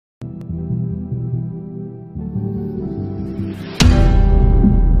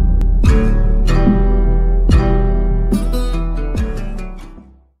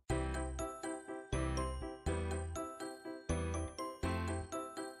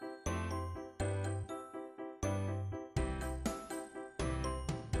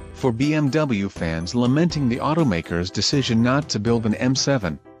For BMW fans lamenting the automaker's decision not to build an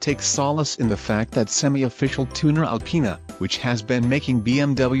M7, take solace in the fact that semi-official tuner Alpina, which has been making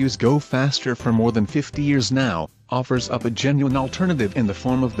BMWs go faster for more than 50 years now, offers up a genuine alternative in the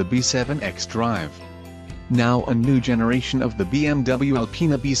form of the B7 xDrive. Now a new generation of the BMW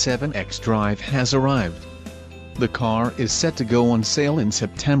Alpina B7 xDrive has arrived. The car is set to go on sale in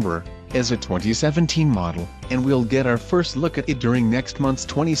September, as a 2017 model, and we'll get our first look at it during next month's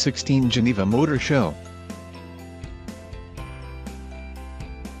 2016 Geneva Motor Show.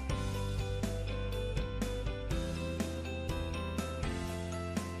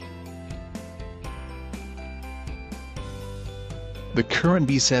 The current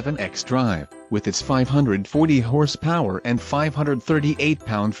B7 xDrive, with its 540 horsepower and 538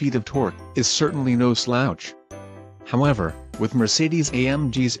 pound-feet of torque, is certainly no slouch. However, with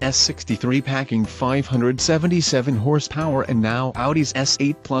Mercedes-AMG's S63 packing 577 horsepower and now Audi's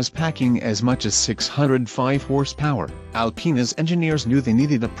S8 Plus packing as much as 605 horsepower, Alpina's engineers knew they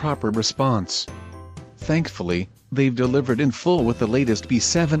needed a proper response. Thankfully, they've delivered in full with the latest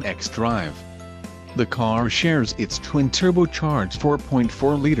B7 xDrive. The car shares its twin-turbocharged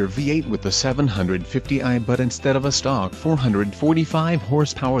 4.4-liter V8 with the 750i, but instead of a stock 445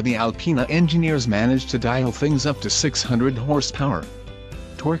 horsepower, the Alpina engineers managed to dial things up to 600 horsepower.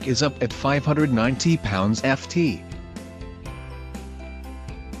 Torque is up at 590 pounds-ft.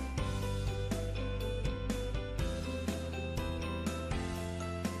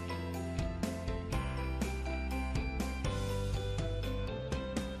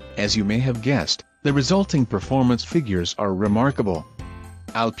 As you may have guessed, the resulting performance figures are remarkable.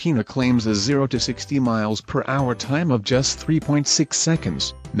 Alpina claims a 0 to 60 miles per hour time of just 3.6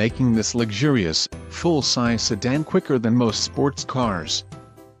 seconds, making this luxurious, full-size sedan quicker than most sports cars.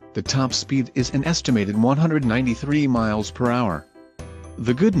 The top speed is an estimated 193 miles per hour.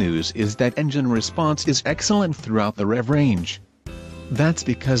 The good news is that engine response is excellent throughout the rev range. That's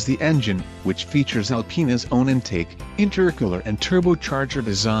because the engine, which features Alpina's own intake, intercooler and turbocharger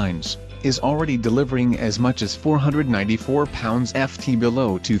designs, is already delivering as much as 494 pounds-ft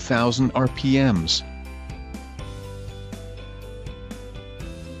below 2000 RPMs.